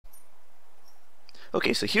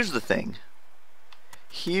Okay, so here's the thing.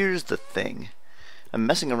 Here's the thing. I'm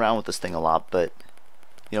messing around with this thing a lot, but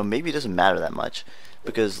you know, maybe it doesn't matter that much,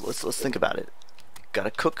 because let's think about it.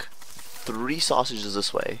 Gotta cook 3 sausages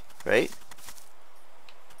this way, right?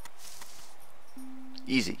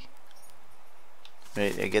 Easy.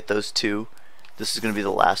 Right, I get those 2. This is gonna be the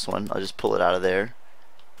last one. I'll just pull it out of there.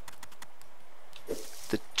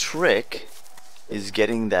 The trick is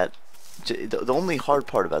getting that. The only hard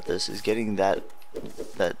part about this is getting that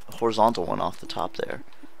horizontal one off the top there.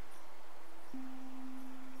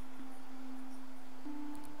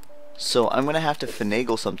 So I'm gonna have to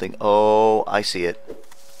finagle something. Oh, I see it.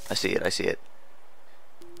 I see it. I see it.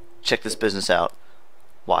 Check this business out.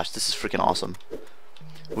 Watch, this is freaking awesome.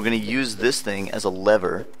 We're gonna use this thing as a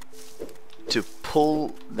lever to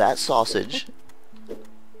pull that sausage.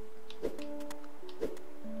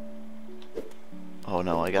 Oh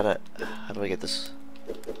no, I gotta. How do I get this?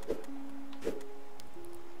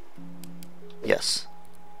 Yes.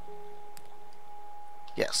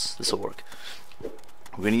 Yes, this will work.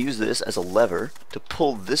 We're going to use this as a lever to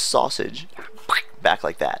pull this sausage back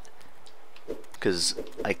like that. Because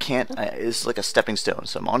I can't, it's like a stepping stone.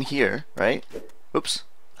 So I'm on here, right? Oops.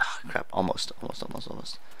 Ah, crap, almost.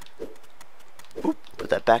 Oop, put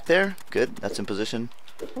that back there. Good, that's in position.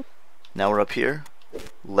 Now we're up here.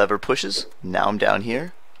 Lever pushes. Now I'm down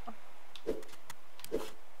here.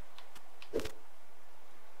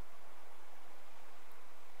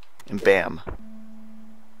 And bam.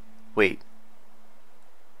 Wait.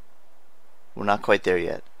 We're not quite there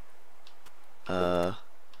yet.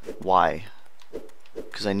 Why?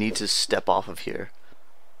 Because I need to step off of here.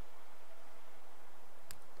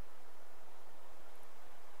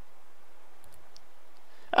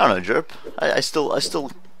 I don't know, Jerp. I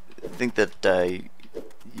still think that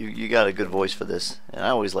you got a good voice for this, and I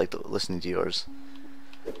always like listening to yours.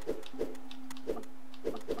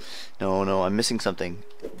 No, I'm missing something.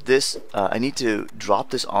 This I need to drop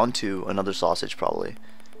this onto another sausage probably.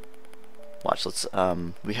 Watch, let's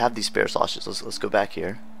we have these spare sausages. Let's go back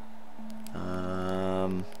here.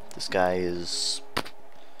 This guy is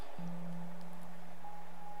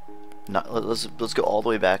not. Let's go all the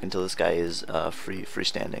way back until this guy is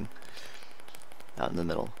freestanding out in the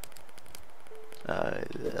middle.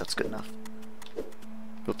 That's good enough.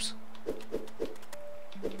 Oops.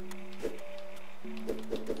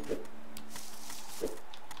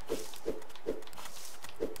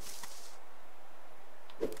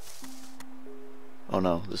 Oh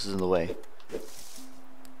no, this is in the way.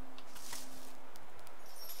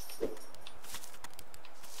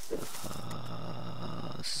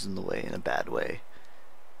 This is in the way in a bad way.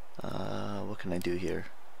 What can I do here?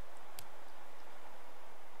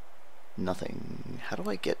 Nothing. How do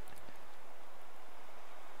I get...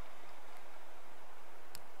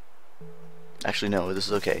 Actually, no, this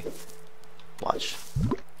is okay. Watch.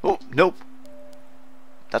 Oh, nope!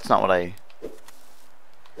 That's not what I...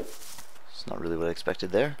 It's not really what I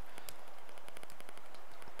expected there.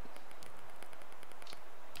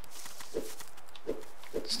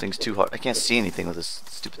 This thing's too hard. I can't see anything with this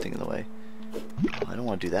stupid thing in the way. Oh, I don't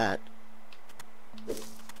want to do that.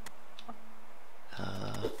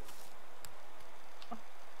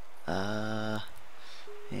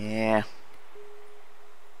 Yeah.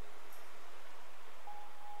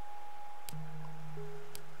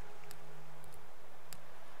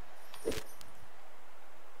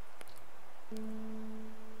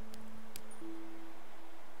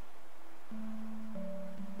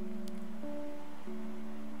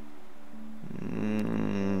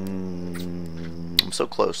 I'm so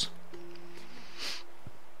close.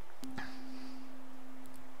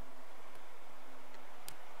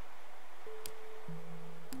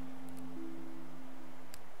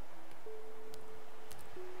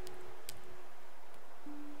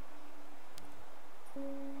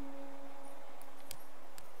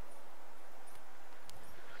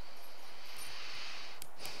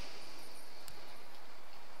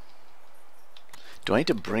 Do I need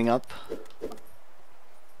to bring up?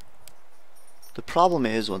 The problem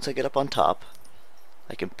is, once I get up on top,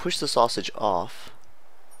 I can push the sausage off,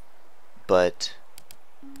 but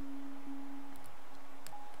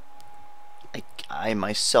I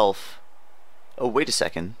myself... Oh, wait a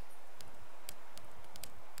second.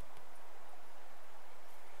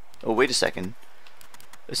 Oh, wait a second.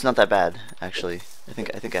 It's not that bad, actually. I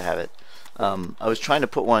think I have it. I was trying to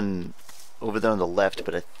put one over there on the left,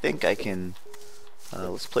 but I think I can...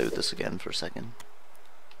 let's play with this again for a second.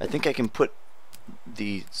 I think I can put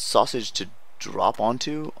the sausage to drop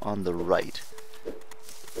onto on the right.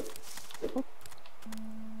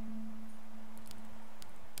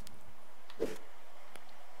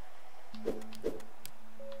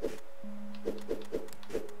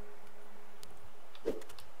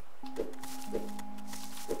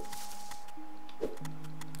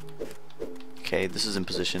 this is in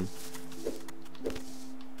position.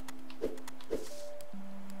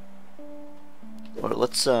 Or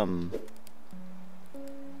let's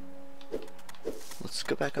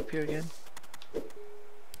go back up here again.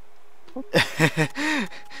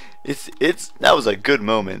 it's that was a good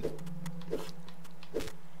moment.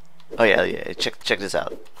 Oh yeah, yeah. Check this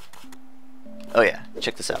out. Oh yeah,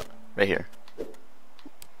 check this out right here.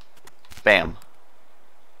 Bam.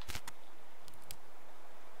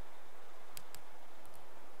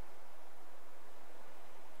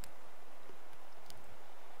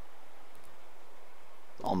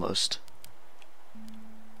 Almost.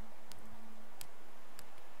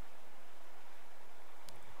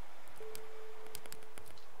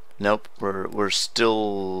 Nope, we're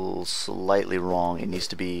still slightly wrong. It needs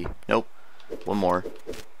to be, nope. One more.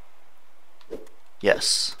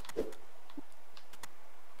 Yes.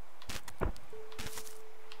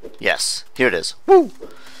 Yes, here it is. Woo!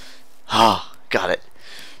 Ah, got it.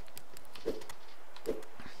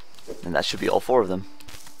 And that should be all 4 of them.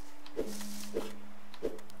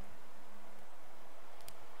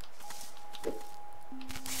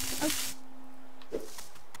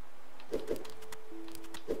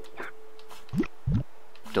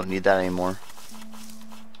 Don't need that anymore.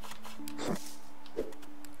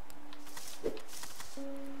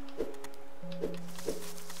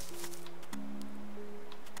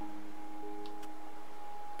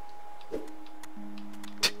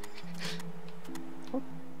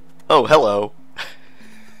 Oh, hello.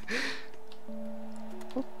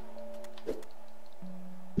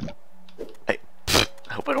 I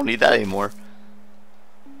hope I don't need that anymore.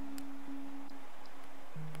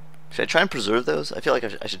 Should I try and preserve those? I feel like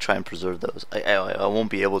I should try and preserve those. I won't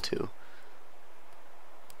be able to.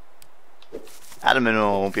 At a minimum,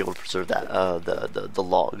 I won't be able to preserve that. The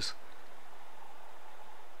logs.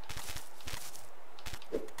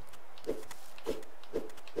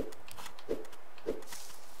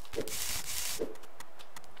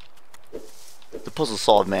 The puzzle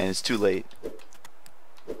solved, man. It's too late.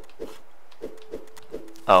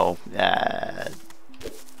 Oh,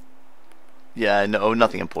 yeah, no,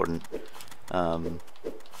 nothing important. I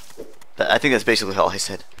think that's basically all I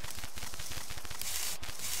said.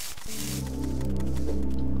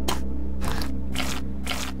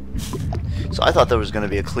 So I thought there was going to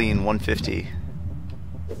be a clean 150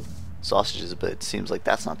 sausages, but it seems like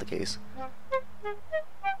that's not the case.